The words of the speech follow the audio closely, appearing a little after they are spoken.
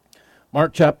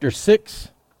Mark chapter 6.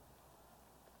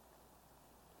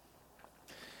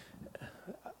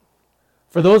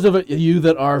 For those of you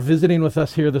that are visiting with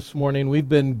us here this morning, we've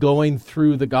been going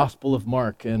through the Gospel of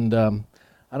Mark, and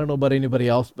I don't know about anybody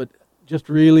else, but just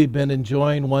really been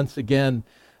enjoying once again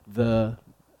the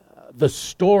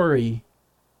story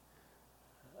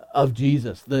of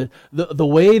Jesus, the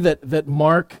way that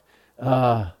Mark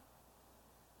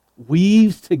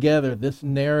weaves together this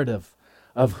narrative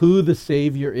of who the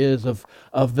Savior is, of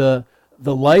the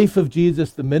life of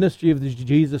Jesus, the ministry of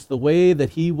Jesus, the way that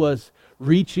he was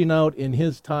reaching out in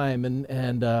his time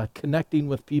and connecting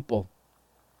with people.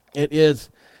 It's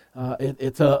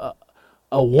a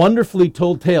wonderfully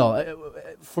told tale.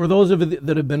 For those of you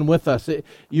that have been with us,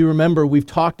 you remember we've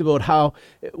talked about how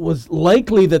it was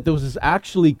likely that this was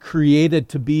actually created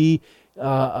to be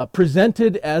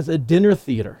presented as a dinner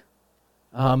theater.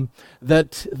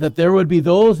 That there would be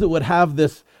those that would have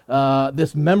this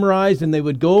memorized, and they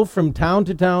would go from town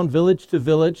to town, village to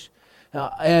village,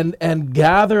 and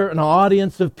gather an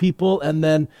audience of people, and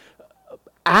then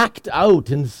act out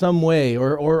in some way,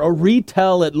 or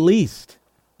retell at least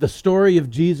the story of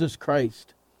Jesus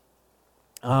Christ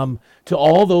to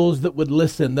all those that would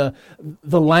listen.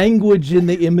 The language and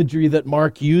the imagery that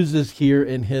Mark uses here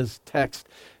in his text,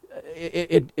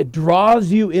 it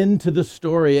draws you into the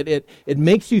story. It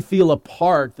makes you feel a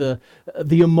part. The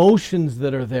emotions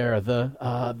that are there,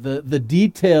 the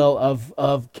detail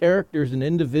of characters and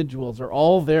individuals are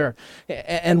all there.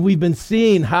 And we've been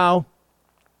seeing how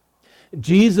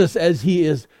Jesus, as he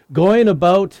is going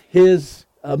about his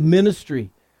ministry,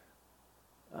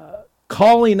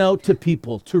 calling out to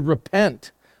people to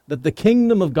repent, that the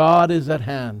kingdom of God is at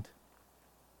hand.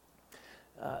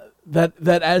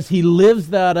 That as he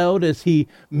lives that out, as he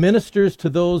ministers to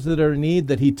those that are in need,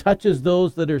 that he touches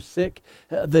those that are sick,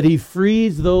 that he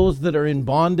frees those that are in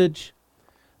bondage,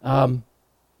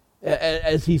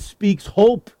 as he speaks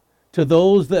hope to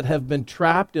those that have been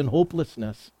trapped in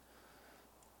hopelessness.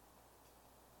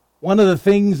 One of the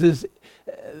things is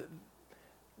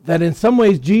that in some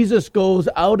ways Jesus goes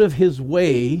out of his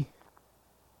way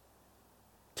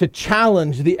to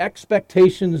challenge the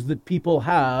expectations that people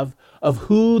have of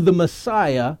who the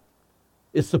Messiah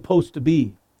is supposed to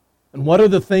be, and what are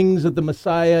the things that the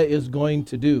Messiah is going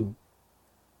to do.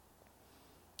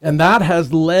 And that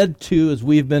has led to, as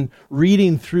we've been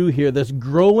reading through here, this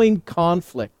growing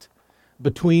conflict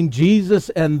between Jesus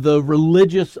and the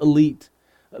religious elite,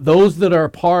 those that are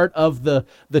part of the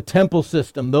temple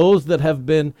system, those that have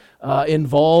been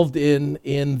involved in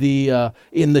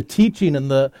the teaching and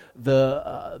the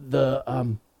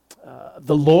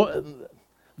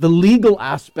legal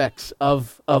aspects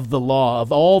of the law,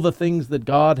 of all the things that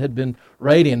God had been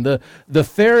writing. The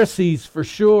Pharisees, for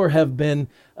sure, have been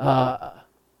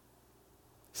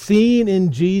seen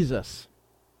in Jesus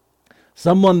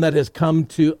someone that has come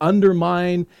to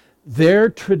undermine their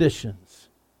traditions,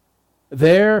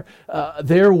 their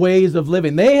ways of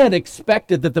living. They had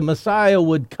expected that the Messiah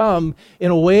would come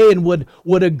in a way and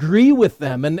would agree with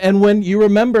them. And when you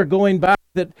remember going back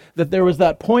that there was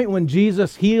that point when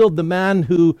Jesus healed the man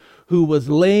who was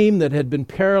lame, that had been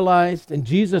paralyzed, and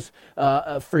Jesus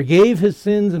forgave his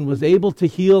sins and was able to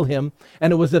heal him.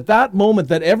 And it was at that moment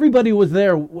that everybody was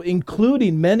there,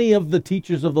 including many of the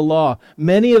teachers of the law,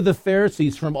 many of the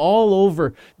Pharisees from all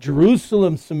over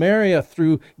Jerusalem, Samaria,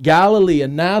 through Galilee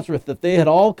and Nazareth, that they had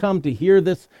all come to hear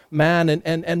this man.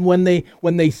 And when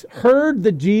they heard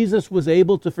that Jesus was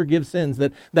able to forgive sins,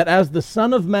 that as the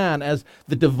Son of Man, as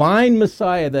the divine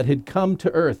Messiah that had come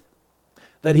to earth,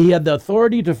 that he had the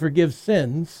authority to forgive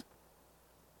sins,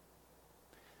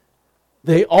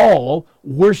 they all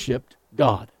worshiped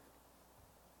God.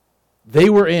 They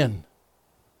were in.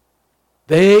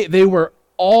 They were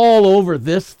all over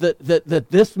this, that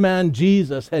this man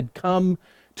Jesus had come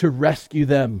to rescue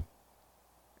them.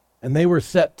 And they were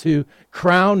set to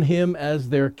crown him as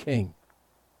their king.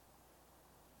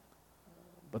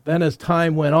 But then as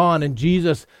time went on and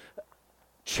Jesus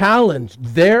challenged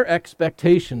their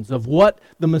expectations of what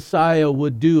the Messiah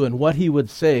would do and what he would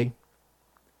say,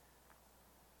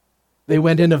 they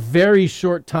went in a very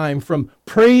short time from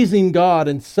praising God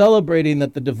and celebrating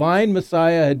that the divine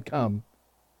Messiah had come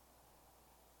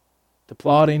to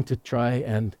plotting to try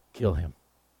and kill him.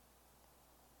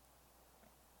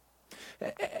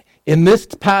 In this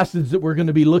passage that we're going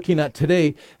to be looking at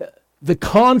today, the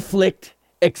conflict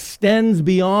extends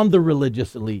beyond the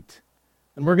religious elite.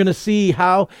 And we're going to see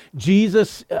how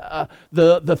Jesus,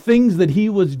 the things that he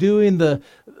was doing,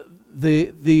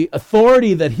 the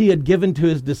authority that he had given to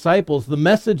his disciples, the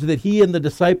message that he and the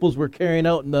disciples were carrying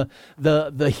out, and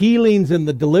the healings and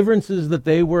the deliverances that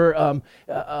they were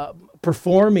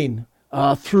performing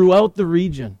throughout the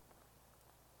region,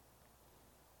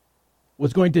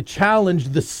 was going to challenge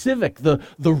the civic, the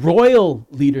royal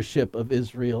leadership of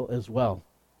Israel as well.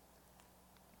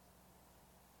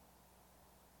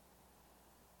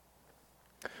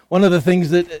 One of the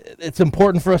things that it's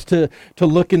important for us to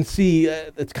look and see,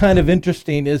 that's kind of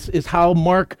interesting, is how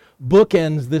Mark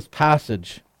bookends this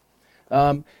passage.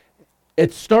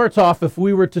 It starts off, if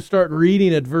we were to start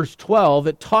reading at verse 12,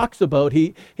 it talks about,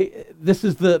 this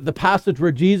is the passage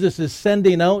where Jesus is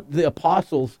sending out the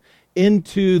apostles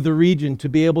into the region to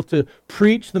be able to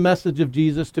preach the message of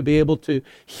Jesus, to be able to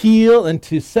heal and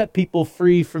to set people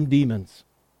free from demons.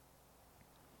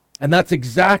 And that's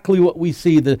exactly what we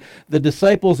see. The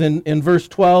disciples in verse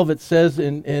 12, it says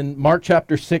in Mark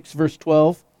chapter 6, verse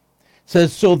 12,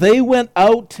 says, "So they went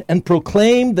out and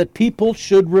proclaimed that people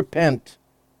should repent.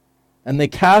 And they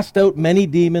cast out many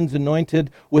demons, anointed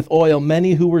with oil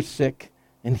many who were sick,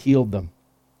 and healed them."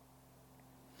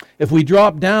 If we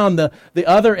drop down the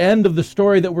other end of the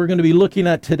story that we're going to be looking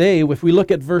at today, if we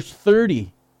look at verse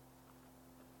 30,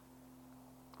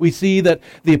 we see that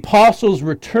the apostles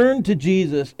returned to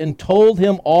Jesus and told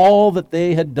him all that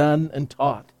they had done and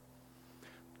taught.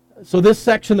 So this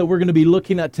section that we're going to be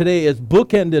looking at today is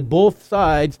bookended both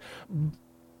sides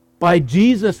by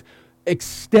Jesus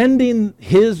extending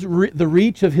the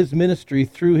reach of his ministry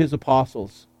through his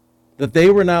apostles. That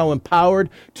they were now empowered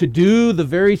to do the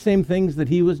very same things that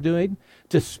he was doing,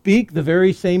 to speak the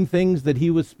very same things that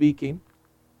he was speaking.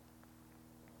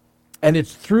 And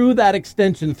it's through that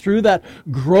extension, through that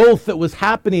growth that was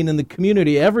happening in the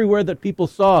community, everywhere that people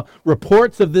saw,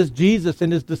 reports of this Jesus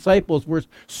and his disciples were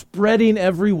spreading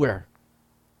everywhere.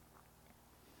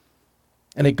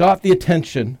 And it got the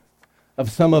attention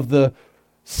of some of the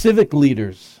civic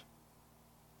leaders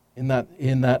in that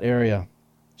area.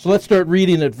 So let's start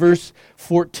reading at verse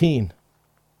 14.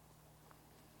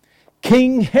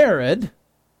 King Herod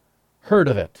heard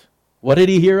of it. What did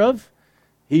he hear of?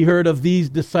 He heard of these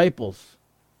disciples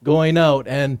going out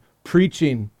and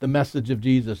preaching the message of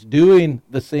Jesus, doing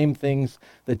the same things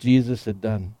that Jesus had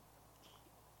done.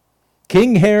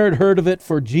 King Herod heard of it,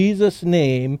 for Jesus'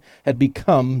 name had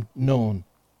become known.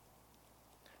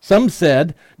 Some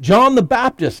said, John the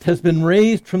Baptist has been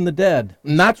raised from the dead,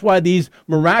 and that's why these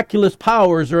miraculous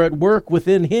powers are at work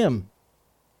within him.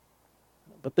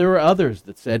 But there were others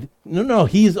that said, no,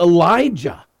 he's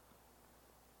Elijah.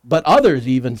 But others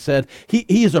even said, he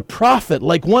is a prophet,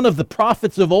 like one of the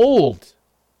prophets of old.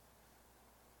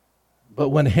 But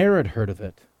when Herod heard of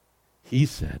it, he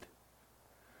said,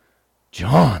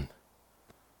 John,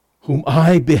 whom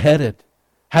I beheaded,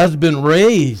 has been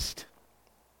raised.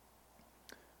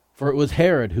 For it was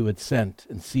Herod who had sent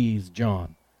and seized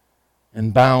John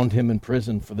and bound him in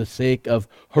prison for the sake of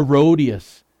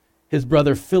Herodias, his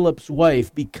brother Philip's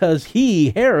wife, because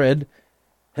he, Herod,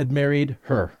 had married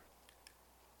her.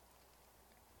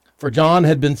 For John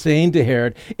had been saying to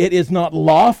Herod, it is not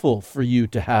lawful for you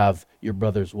to have your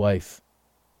brother's wife.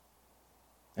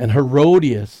 And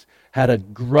Herodias had a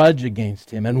grudge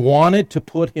against him and wanted to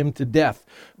put him to death,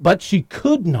 but she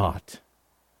could not,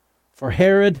 for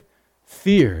Herod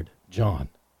feared John,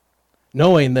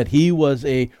 knowing that he was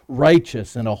a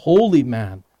righteous and a holy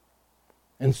man.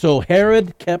 And so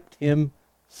Herod kept him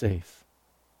safe.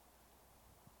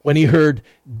 When he heard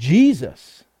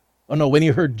when he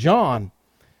heard John,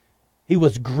 he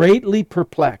was greatly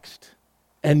perplexed,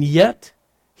 and yet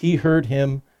he heard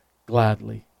him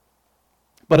gladly.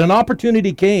 But an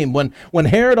opportunity came when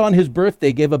Herod on his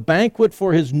birthday gave a banquet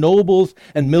for his nobles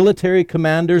and military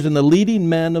commanders and the leading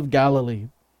men of Galilee.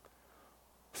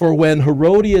 For when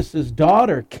Herodias'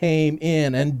 daughter came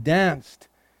in and danced,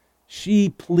 she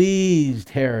pleased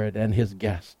Herod and his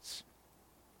guests.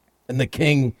 And the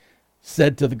king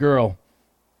said to the girl,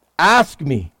 ask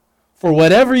me for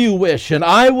whatever you wish, and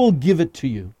I will give it to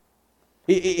you.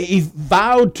 He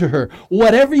vowed to her,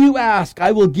 whatever you ask,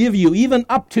 I will give you, even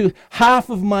up to half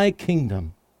of my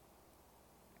kingdom.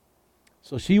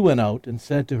 So she went out and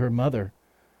said to her mother,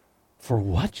 for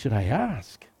what should I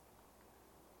ask?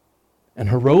 And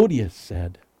Herodias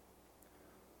said,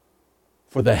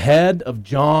 for the head of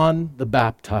John the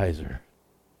Baptizer.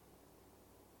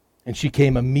 And she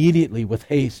came immediately with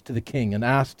haste to the king and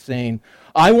asked, saying,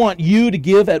 I want you to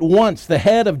give at once the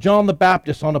head of John the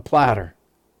Baptist on a platter.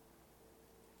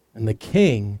 And the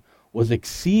king was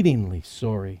exceedingly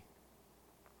sorry.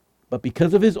 But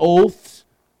because of his oaths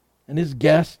and his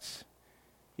guests,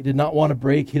 he did not want to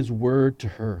break his word to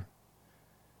her.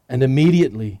 And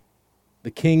immediately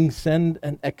the king sent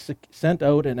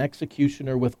out an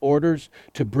executioner with orders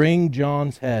to bring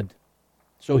John's head.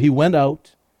 So he went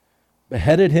out,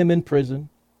 beheaded him in prison,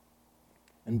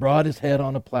 and brought his head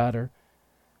on a platter,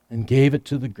 and gave it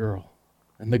to the girl.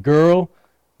 And the girl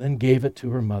then gave it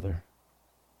to her mother.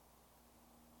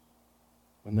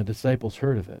 When the disciples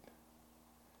heard of it,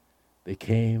 they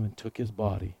came and took his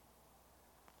body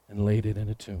and laid it in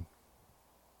a tomb.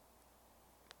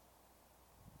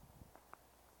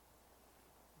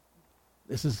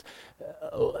 This is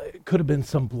it could have been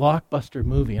some blockbuster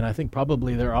movie, and I think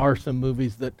probably there are some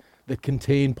movies that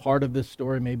contain part of this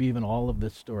story, maybe even all of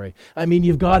this story. I mean,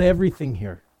 you've got everything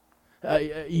here.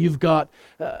 You've got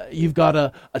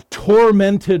a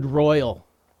tormented royal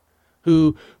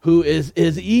who is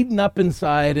eaten up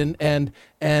inside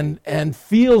and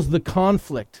feels the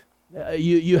conflict.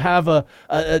 You have a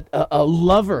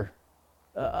lover,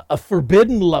 a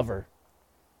forbidden lover,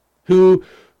 who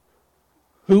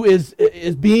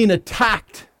is being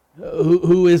attacked,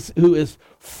 who is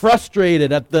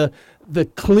frustrated at the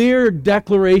clear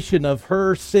declaration of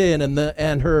her sin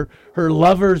and her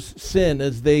lover's sin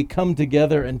as they come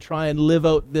together and try and live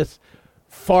out this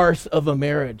farce of a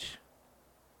marriage.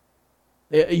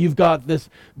 You've got this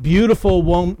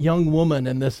beautiful young woman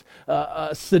and this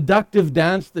seductive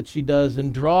dance that she does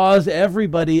and draws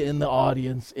everybody in the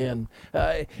audience in.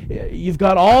 You've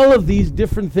got all of these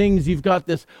different things. You've got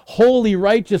this holy,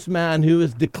 righteous man who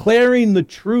is declaring the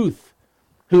truth,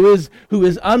 who is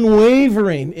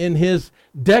unwavering in his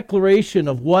declaration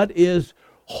of what is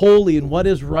holy and what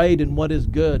is right and what is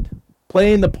good,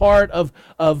 playing the part of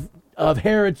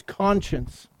Herod's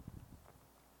conscience.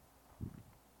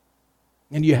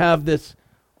 And you have this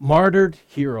martyred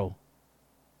hero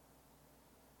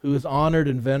who is honored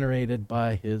and venerated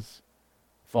by his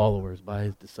followers, by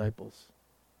his disciples.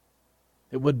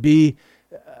 It would be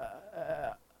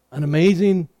an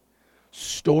amazing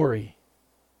story,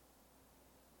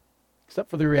 except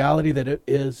for the reality that it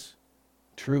is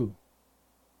true.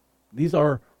 These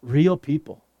are real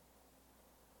people.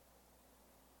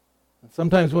 And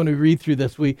sometimes when we read through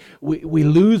this, we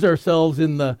lose ourselves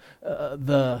in the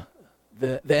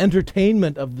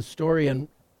entertainment of the story and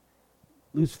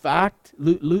lose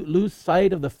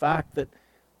sight of the fact that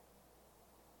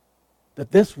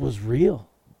this was real.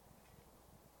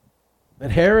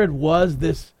 That Herod was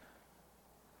this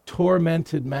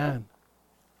tormented man.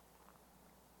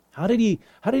 How did he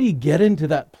get into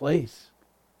that place?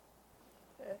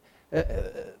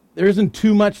 There isn't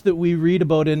too much that we read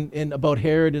about about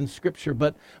Herod in Scripture,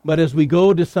 but as we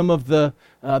go to some of the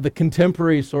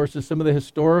contemporary sources, some of the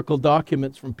historical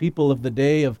documents from people of the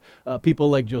day, of people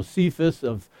like Josephus,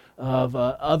 of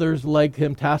others like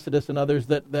him, Tacitus, and others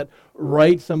that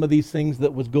write some of these things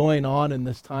that was going on in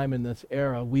this time, in this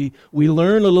era, we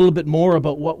learn a little bit more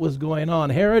about what was going on.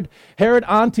 Herod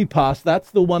Antipas,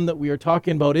 that's the one that we are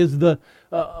talking about, is the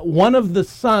one of the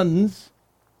sons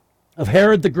of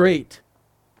Herod the Great.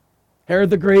 Herod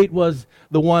the Great was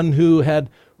the one who had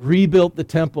rebuilt the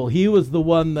temple. He was the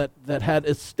one that had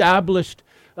established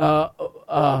in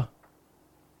a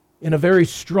very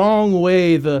strong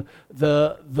way the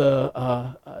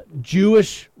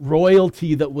Jewish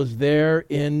royalty that was there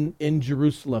in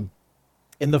Jerusalem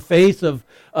in the face of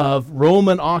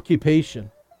Roman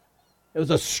occupation. It was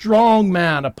a strong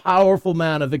man, a powerful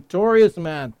man, a victorious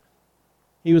man.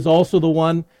 He was also the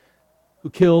one who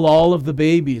killed all of the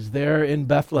babies there in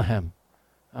Bethlehem,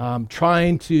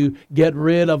 trying to get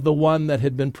rid of the one that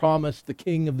had been promised, the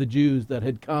King of the Jews, that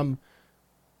had come,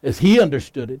 as he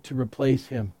understood it, to replace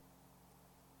him.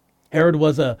 Herod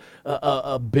was a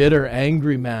bitter,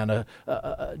 angry man,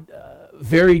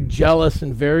 very jealous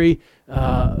and very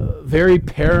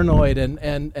paranoid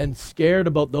and scared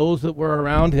about those that were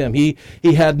around him. He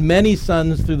had many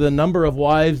sons through the number of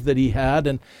wives that he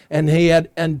had, and he had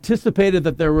anticipated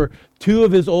that there were two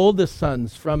of his oldest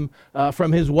sons from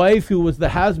his wife, who was the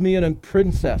Hasmonean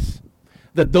princess,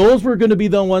 that those were going to be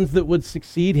the ones that would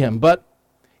succeed him. But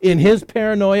in his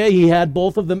paranoia, he had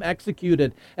both of them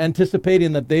executed,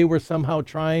 anticipating that they were somehow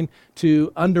trying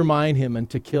to undermine him and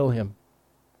to kill him.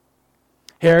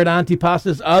 Herod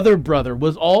Antipas's other brother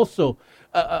was also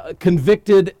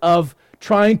convicted of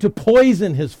trying to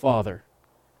poison his father,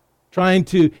 trying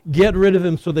to get rid of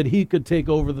him so that he could take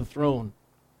over the throne.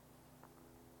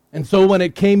 And so when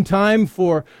it came time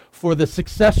for the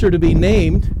successor to be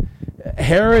named,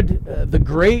 Herod the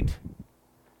Great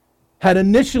had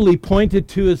initially pointed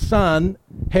to his son,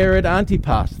 Herod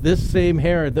Antipas, this same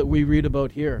Herod that we read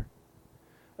about here.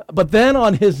 But then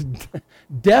on his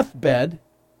deathbed,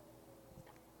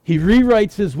 he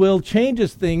rewrites his will,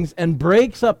 changes things, and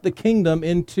breaks up the kingdom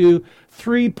into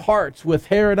three parts with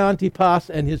Herod Antipas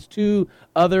and his two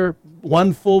other,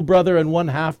 one full brother and one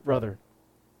half brother.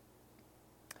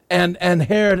 And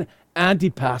Herod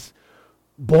Antipas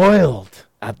boiled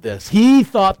at this. He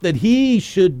thought that he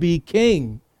should be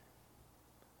king.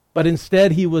 but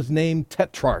instead he was named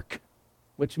Tetrarch,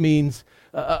 which means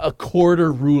a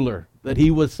quarter ruler, that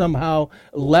he was somehow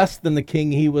less than the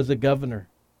king, he was a governor.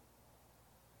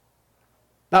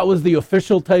 That was the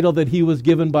official title that he was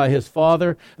given by his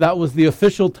father. That was the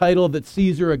official title that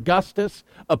Caesar Augustus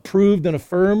approved and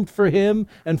affirmed for him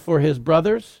and for his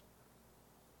brothers.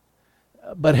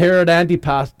 But Herod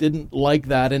Antipas didn't like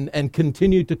that and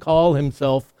continued to call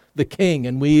himself the king.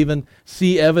 And we even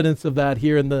see evidence of that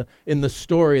here in the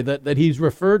story, that he's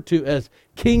referred to as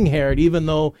King Herod, even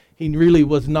though he really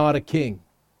was not a king.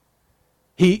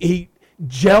 He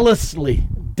jealously,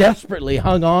 desperately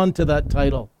hung on to that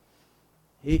title.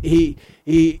 He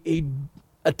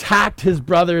attacked his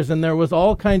brothers, and there was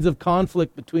all kinds of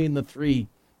conflict between the three.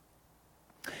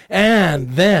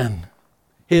 And then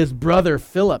his brother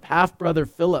Philip, half-brother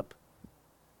Philip,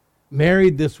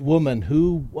 married this woman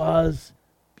who was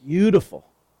beautiful.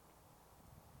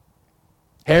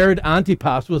 Herod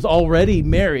Antipas was already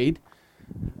married,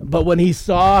 but when he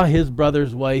saw his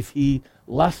brother's wife, he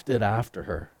lusted after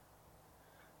her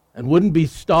and wouldn't be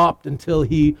stopped until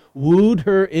he wooed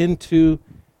her into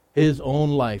his own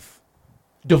life,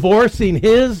 divorcing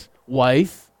his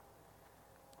wife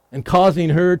and causing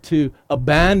her to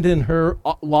abandon her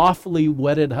lawfully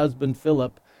wedded husband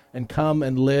Philip and come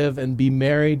and live and be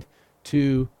married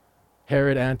to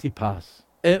Herod Antipas.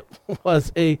 It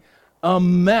was a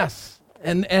mess,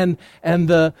 and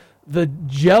the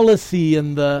jealousy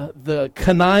and the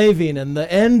conniving and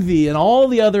the envy and all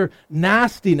the other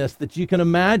nastiness that you can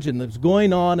imagine that's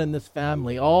going on in this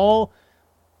family all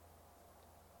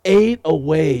ate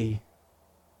away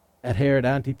at Herod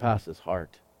Antipas's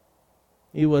heart.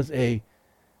 He was a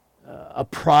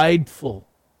prideful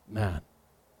man.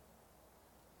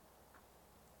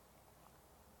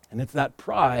 And it's that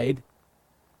pride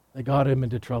that got him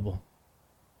into trouble.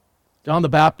 John the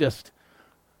Baptist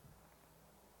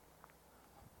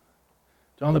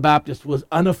was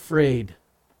unafraid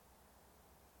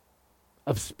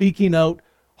of speaking out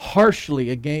harshly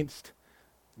against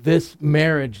this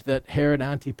marriage that Herod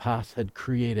Antipas had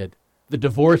created. The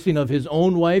divorcing of his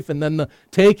own wife and then the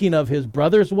taking of his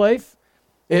brother's wife.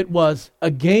 It was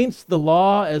against the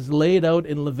law as laid out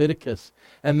in Leviticus.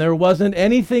 And there wasn't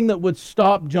anything that would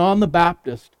stop John the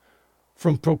Baptist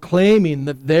from proclaiming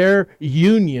that their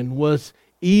union was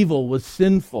evil, was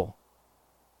sinful,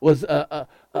 was an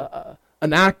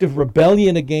act of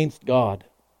rebellion against God.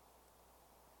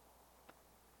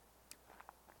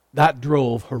 That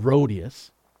drove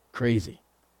Herodias crazy.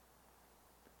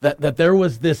 That there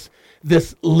was this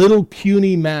little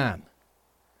puny man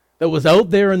that was out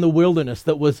there in the wilderness,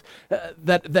 that was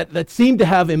that seemed to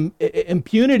have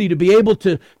impunity to be able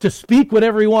to speak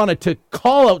whatever he wanted, to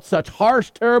call out such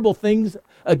harsh, terrible things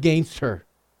against her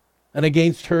and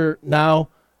against her now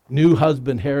new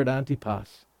husband, Herod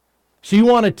Antipas. She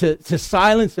wanted to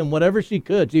silence him whatever she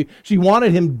could. She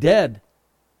wanted him dead.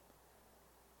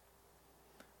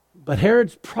 But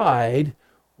Herod's pride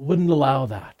wouldn't allow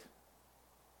that.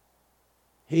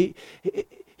 He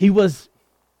was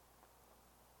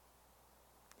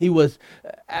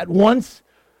at once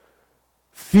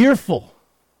fearful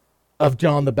of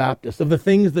John the Baptist, of the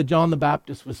things that John the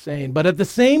Baptist was saying, but at the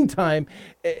same time,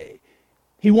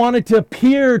 he wanted to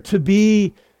appear to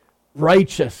be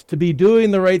righteous, to be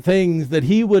doing the right things, that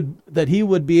he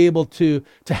would be able to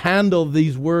handle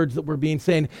these words that were being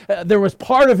said. There was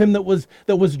part of him that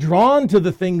was drawn to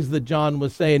the things that John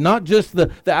was saying, not just the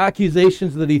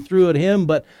accusations that he threw at him,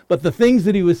 but the things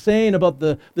that he was saying about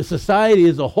the society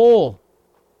as a whole.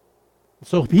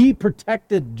 So he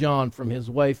protected John from his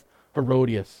wife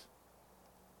Herodias,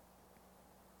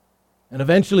 and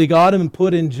eventually got him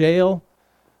put in jail.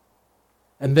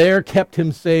 And there kept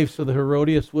him safe so that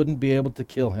Herodias wouldn't be able to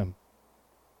kill him.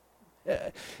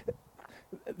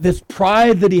 This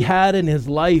pride that he had in his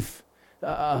life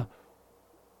was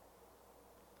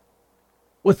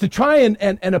to try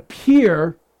and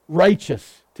appear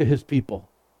righteous to his people.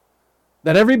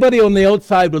 That everybody on the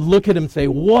outside would look at him and say,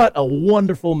 what a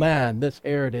wonderful man this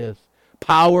Herod is.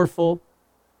 Powerful,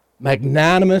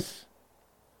 magnanimous,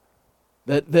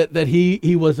 that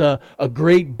he was a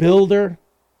great builder,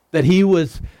 that he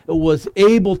was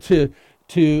able to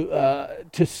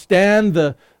stand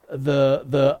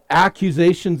the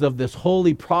accusations of this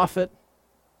holy prophet.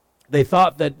 They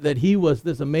thought that he was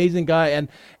this amazing guy,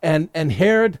 and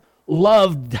Herod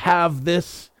loved to have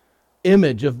this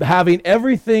image of having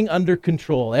everything under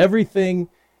control, everything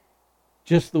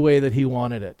just the way that he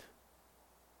wanted it.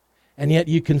 And yet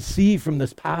you can see from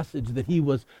this passage that he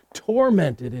was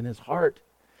tormented in his heart.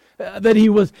 That he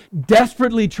was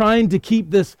desperately trying to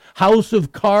keep this house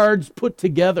of cards put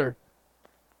together.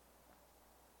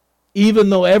 Even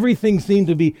though everything seemed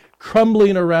to be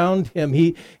crumbling around him,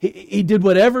 he did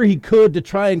whatever he could to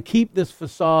try and keep this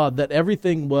facade that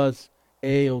everything was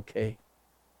A-okay.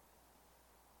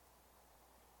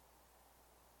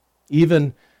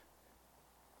 Even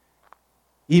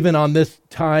on this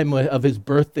time of his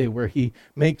birthday, where he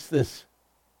makes this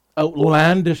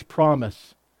outlandish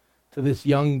promise to this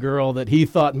young girl that he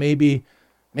thought maybe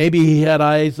he had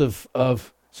eyes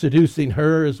of seducing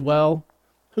her as well.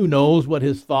 Who knows what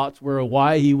his thoughts were, or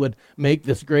why he would make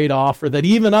this great offer that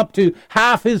even up to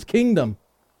half his kingdom.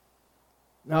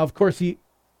 Now, of course, he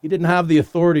didn't have the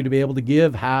authority to be able to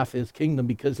give half his kingdom,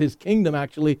 because his kingdom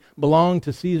actually belonged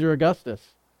to Caesar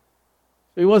Augustus.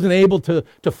 So he wasn't able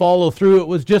to follow through. It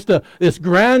was just this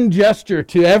grand gesture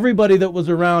to everybody that was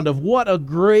around of what a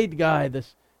great guy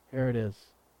this Herod is.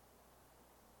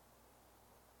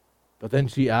 But then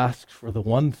she asks for the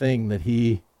one thing that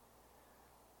he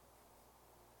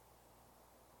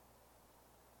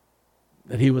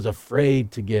was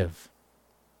afraid to give.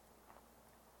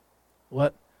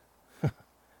 What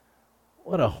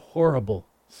a horrible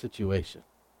situation.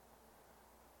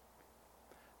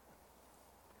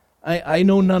 I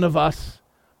know none of us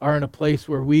are in a place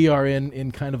where we are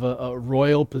in kind of a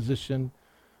royal position,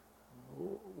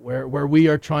 where we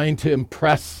are trying to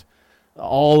impress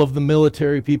all of the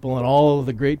military people and all of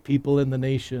the great people in the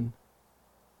nation.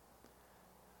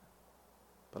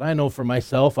 But I know for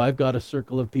myself, I've got a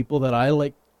circle of people that I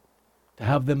like to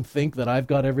have them think that I've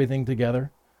got everything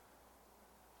together,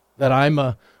 that I'm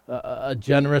a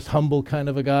generous, humble kind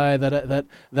of a guy,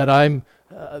 that I'm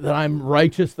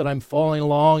righteous, that I'm following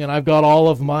along, and I've got all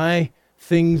of my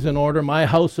things in order. My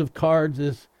house of cards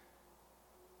is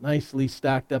nicely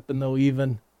stacked up, and though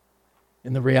even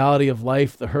in the reality of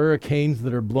life, the hurricanes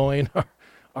that are blowing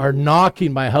are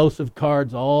knocking my house of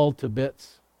cards all to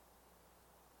bits.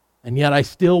 And yet I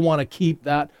still want to keep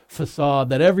that facade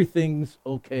that everything's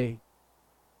okay.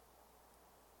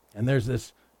 And there's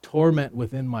this torment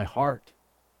within my heart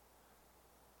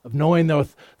of knowing the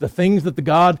things that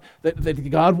God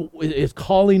is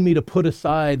calling me to put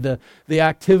aside, the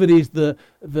activities, the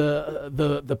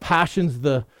passions,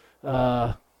 the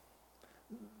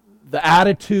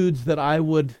attitudes that I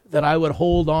would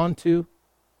hold on to.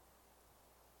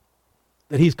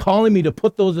 That He's calling me to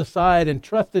put those aside and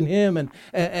trust in Him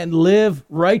and live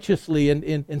righteously and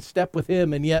in step with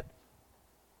Him. And yet,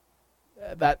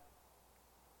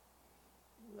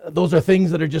 those are things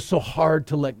that are just so hard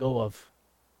to let go of.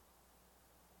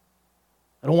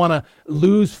 I don't want to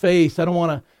lose face. I don't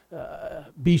want to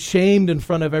be shamed in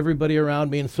front of everybody around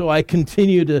me. And so I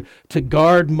continue to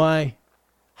guard my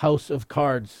house of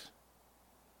cards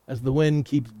as the wind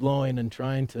keeps blowing and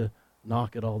trying to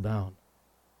knock it all down.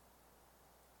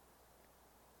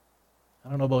 I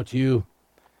don't know about you.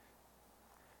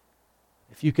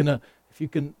 If you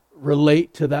can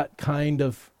relate to that kind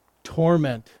of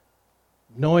torment,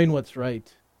 knowing what's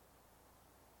right,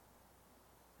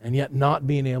 and yet not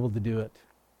being able to do it,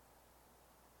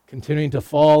 continuing to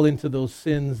fall into those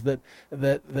sins that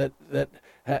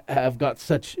have got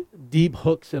such deep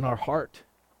hooks in our heart.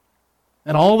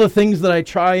 And all the things that I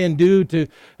try and do to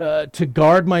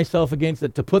guard myself against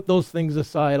it, to put those things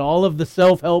aside, all of the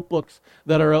self-help books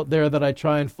that are out there that I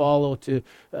try and follow to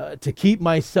keep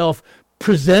myself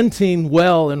presenting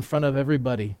well in front of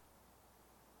everybody.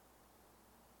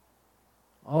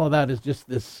 All of that is just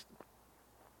this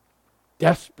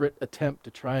desperate attempt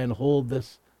to try and hold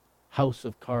this house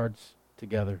of cards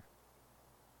together.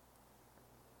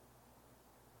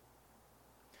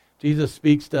 Jesus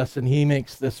speaks to us and He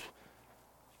makes this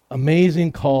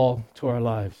amazing call to our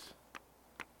lives.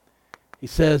 He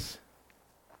says,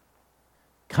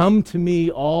 "Come to me,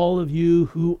 all of you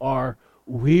who are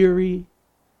weary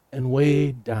and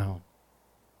weighed down,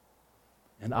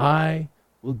 and I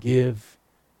will give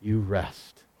you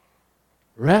rest."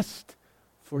 Rest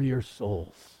for your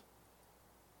souls.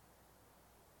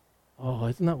 Oh,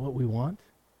 isn't that what we want?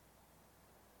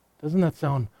 Doesn't that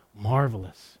sound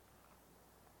marvelous?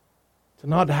 To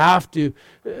not have to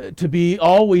be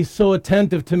always so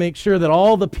attentive to make sure that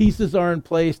all the pieces are in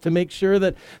place, to make sure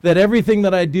that everything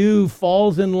that I do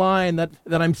falls in line, that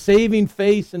I'm saving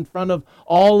face in front of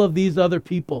all of these other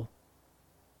people.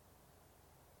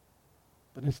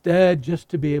 But instead, just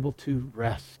to be able to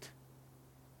rest.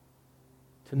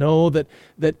 To know that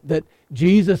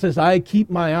Jesus, as I keep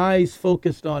my eyes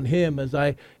focused on Him, as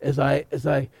I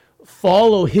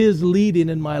follow His leading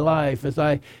in my life, as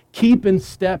I keep in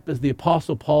step, as the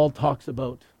Apostle Paul talks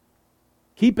about,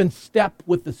 keep in step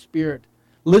with the Spirit,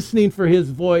 listening for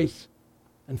His voice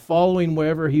and following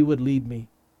wherever He would lead me,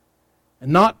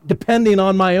 and not depending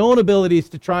on my own abilities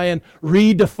to try and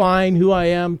redefine who I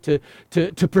am,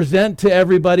 to present to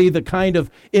everybody the kind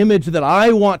of image that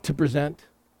I want to present,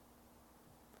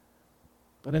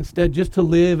 but instead just to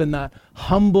live in that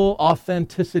humble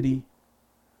authenticity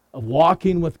of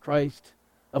walking with Christ,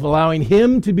 of allowing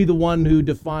Him to be the one who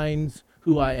defines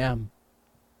who I am,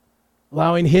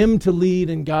 allowing Him to lead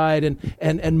and guide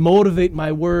and motivate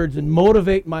my words and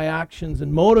motivate my actions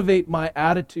and motivate my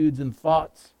attitudes and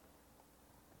thoughts.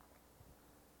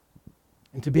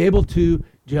 And to be able to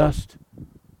just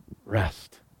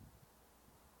rest.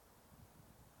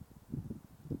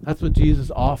 That's what Jesus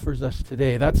offers us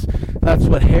today. That's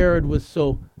what Herod was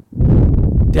so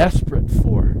desperate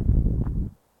for,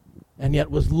 and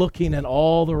yet was looking in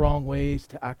all the wrong ways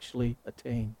to actually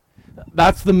attain.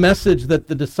 That's the message that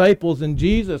the disciples and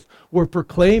Jesus were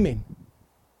proclaiming.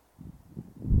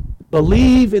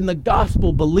 Believe in the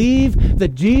gospel. Believe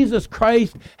that Jesus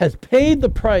Christ has paid the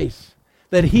price,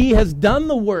 that He has done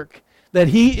the work, that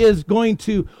He is going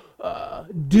to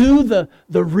do the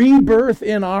rebirth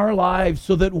in our lives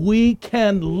so that we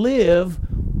can live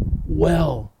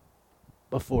well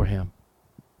before Him.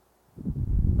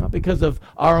 Not because of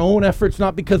our own efforts,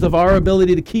 not because of our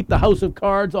ability to keep the house of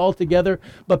cards all together,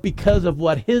 but because of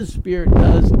what His Spirit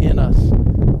does in us.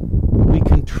 We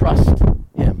can trust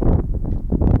Him.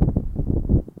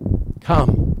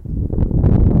 Come,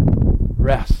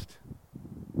 rest.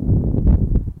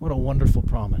 What a wonderful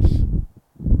promise.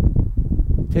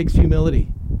 It takes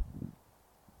humility.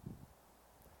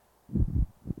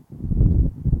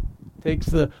 It takes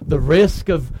the risk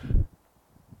of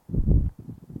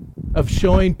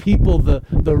showing people the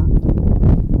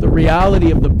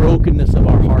reality of the brokenness of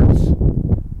our hearts.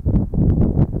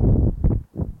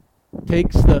 It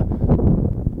takes the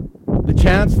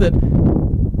chance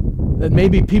that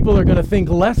maybe people are going to think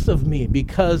less of me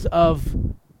because of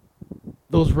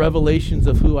those revelations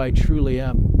of who I truly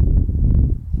am.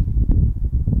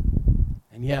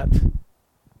 And yet,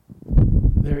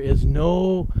 there is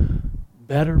no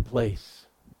better place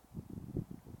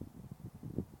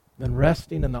than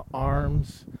resting in the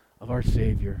arms of our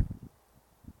Savior,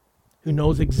 who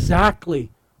knows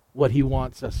exactly what He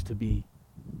wants us to be,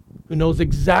 who knows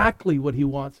exactly what He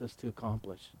wants us to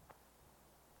accomplish,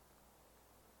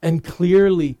 and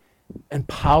clearly and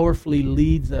powerfully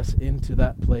leads us into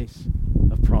that place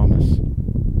of promise.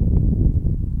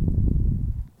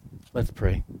 Let's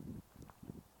pray.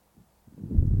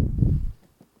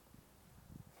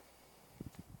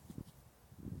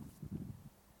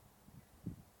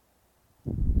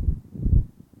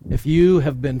 If you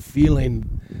have been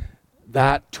feeling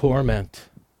that torment,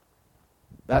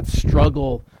 that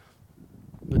struggle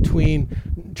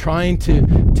between trying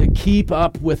to keep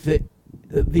up with the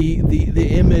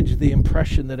image, the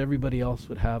impression that everybody else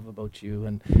would have about you,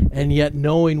 and yet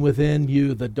knowing within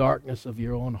you the darkness of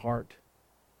your own heart,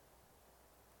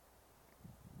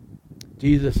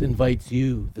 Jesus invites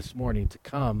you this morning to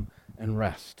come and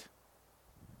rest.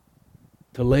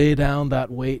 To lay down that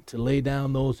weight, to lay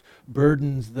down those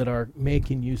burdens that are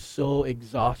making you so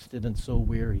exhausted and so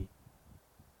weary.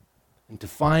 And to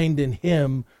find in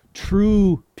Him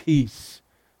true peace,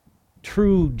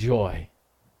 true joy,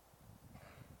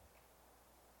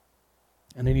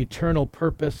 and an eternal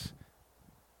purpose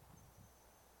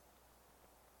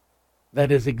that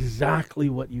is exactly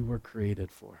what you were created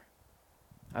for.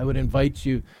 I would invite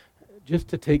you just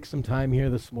to take some time here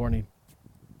this morning,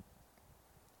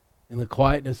 in the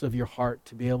quietness of your heart,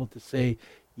 to be able to say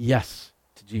yes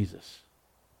to Jesus.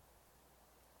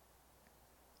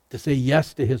 To say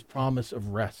yes to His promise of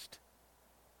rest.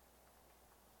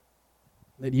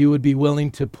 That you would be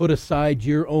willing to put aside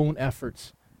your own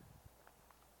efforts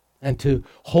and to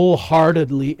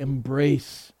wholeheartedly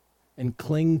embrace and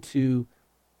cling to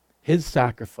His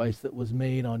sacrifice that was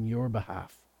made on your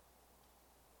behalf.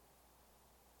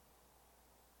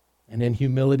 And in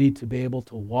humility to be able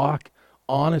to walk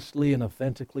honestly and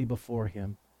authentically before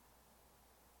Him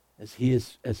as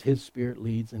His Spirit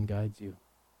leads and guides you.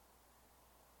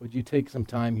 Would you take some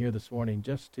time here this morning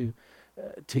just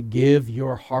to give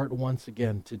your heart once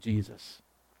again to Jesus,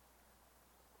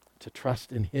 to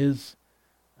trust in His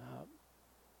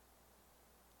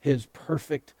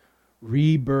perfect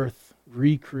rebirth,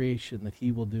 recreation that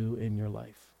He will do in your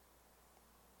life.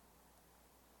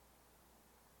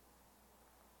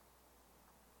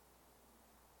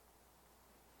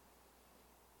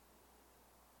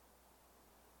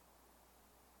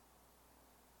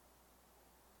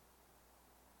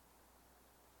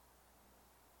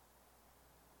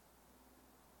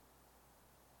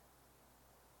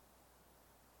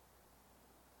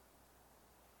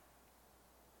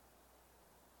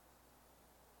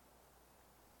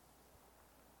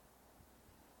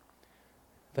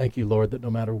 Thank you, Lord, that no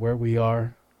matter where we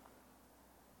are,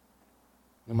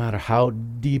 no matter how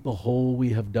deep a hole we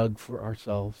have dug for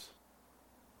ourselves,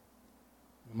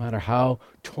 no matter how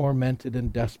tormented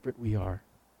and desperate we are,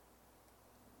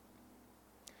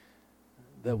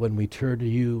 that when we turn to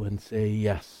you and say,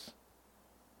 yes,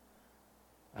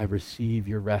 I receive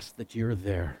your rest, that you're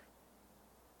there,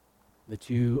 that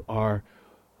you are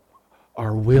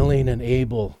willing and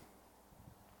able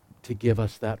to give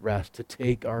us that rest, to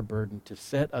take our burden, to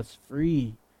set us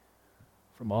free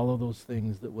from all of those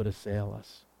things that would assail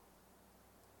us,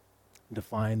 and to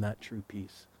find that true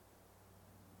peace.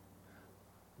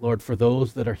 Lord, for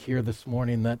those that are here this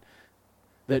morning, that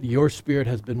your Spirit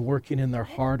has been working in their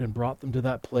heart and brought them to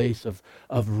that place of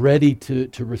ready to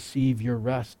receive your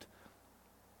rest.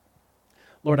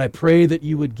 Lord, I pray that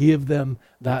you would give them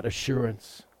that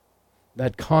assurance,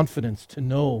 that confidence to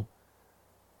know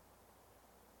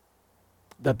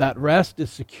that rest is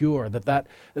secure,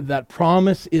 that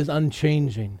promise is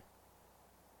unchanging,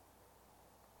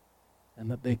 and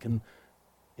that they can,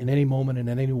 in any moment, in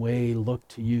any way, look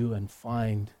to you and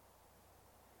find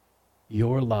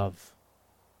your love,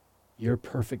 your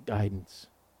perfect guidance,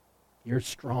 your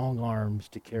strong arms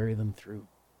to carry them through.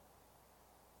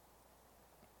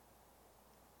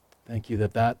 Thank you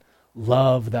that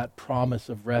love, that promise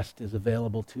of rest is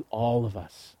available to all of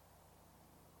us.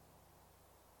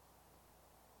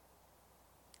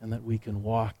 And that we can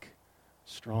walk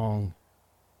strong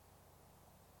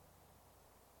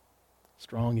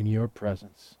in your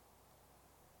presence,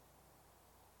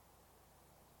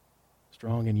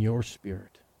 strong in your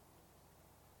Spirit,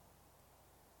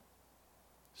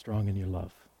 strong in your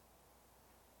love.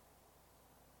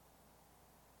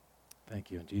 Thank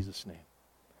you in Jesus' name.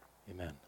 Amen.